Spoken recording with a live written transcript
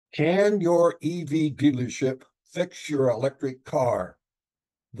Can your EV dealership fix your electric car?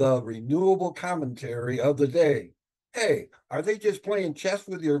 The renewable commentary of the day. Hey, are they just playing chess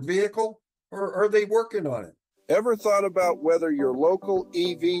with your vehicle or are they working on it? Ever thought about whether your local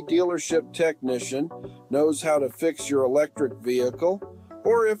EV dealership technician knows how to fix your electric vehicle,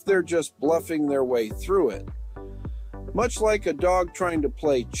 or if they're just bluffing their way through it? Much like a dog trying to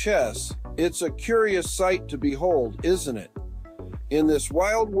play chess, it's a curious sight to behold, isn't it? In this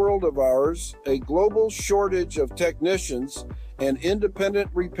wild world of ours, a global shortage of technicians and independent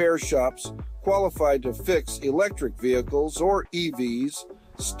repair shops qualified to fix electric vehicles, or EVs,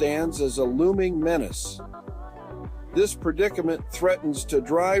 stands as a looming menace. This predicament threatens to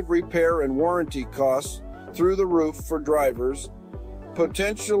drive repair and warranty costs through the roof for drivers,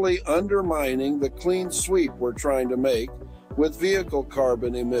 potentially undermining the clean sweep we're trying to make with vehicle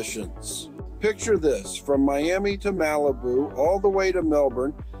carbon emissions. Picture this: from Miami to Malibu, all the way to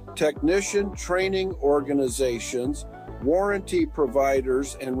Melbourne, technician training organizations, warranty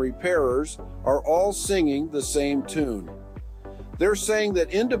providers, and repairers are all singing the same tune. They're saying that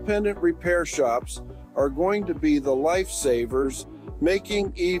independent repair shops are going to be the lifesavers,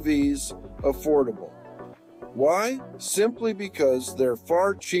 making EVs affordable. Why? Simply because they're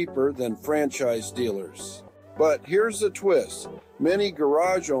far cheaper than franchise dealers. But here's the twist. Many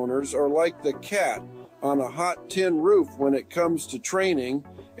garage owners are like the cat on a hot tin roof when it comes to training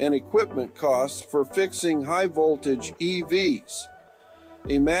and equipment costs for fixing high voltage EVs.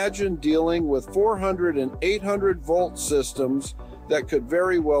 Imagine dealing with 400 and 800 volt systems that could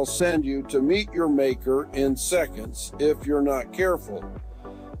very well send you to meet your maker in seconds if you're not careful.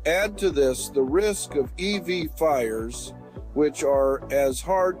 Add to this the risk of EV fires, which are as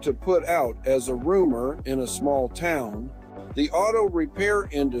hard to put out as a rumor in a small town. The auto repair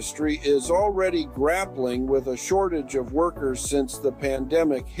industry is already grappling with a shortage of workers since the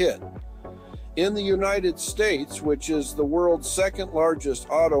pandemic hit. In the United States, which is the world's second largest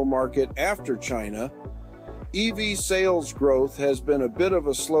auto market after China, EV sales growth has been a bit of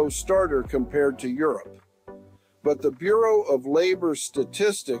a slow starter compared to Europe. But the Bureau of Labor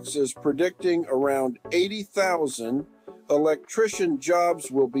Statistics is predicting around 80,000 electrician jobs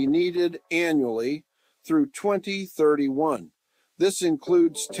will be needed annually through 2031. This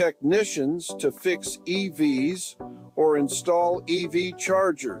includes technicians to fix EVs or install EV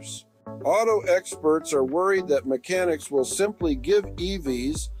chargers. Auto experts are worried that mechanics will simply give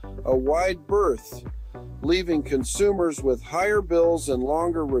EVs a wide berth, leaving consumers with higher bills and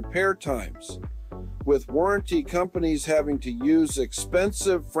longer repair times. With warranty companies having to use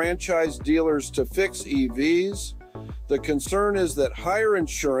expensive franchise dealers to fix EVs, the concern is that higher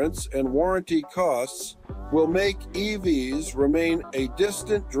insurance and warranty costs will make EVs remain a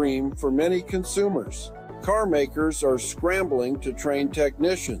distant dream for many consumers. Car makers are scrambling to train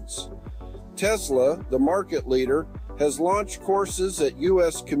technicians. Tesla, the market leader, has launched courses at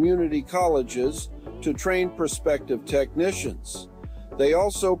U.S. community colleges to train prospective technicians. They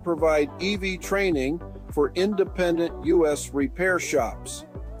also provide EV training for independent U.S. repair shops.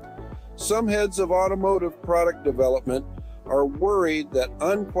 Some heads of automotive product development are worried that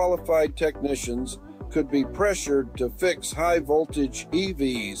unqualified technicians could be pressured to fix high-voltage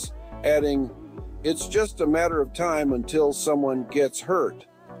EVs, adding, "It's just a matter of time until someone gets hurt."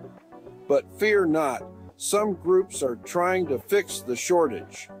 But fear not, some groups are trying to fix the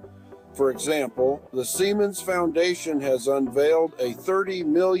shortage. For example, the Siemens Foundation has unveiled a $30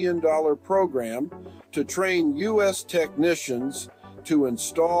 million program to train U.S. technicians to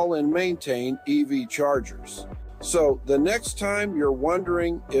install and maintain EV chargers. So the next time you're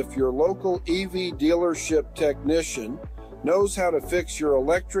wondering if your local EV dealership technician knows how to fix your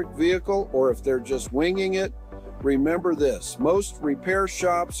electric vehicle or if they're just winging it, remember this: most repair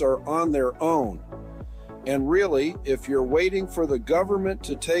shops are on their own. And really, if you're waiting for the government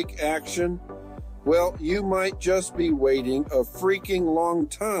to take action, well, you might just be waiting a freaking long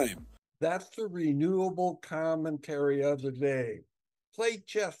time. That's the renewable commentary of the day. Play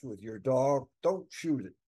chess with your dog, don't shoot it.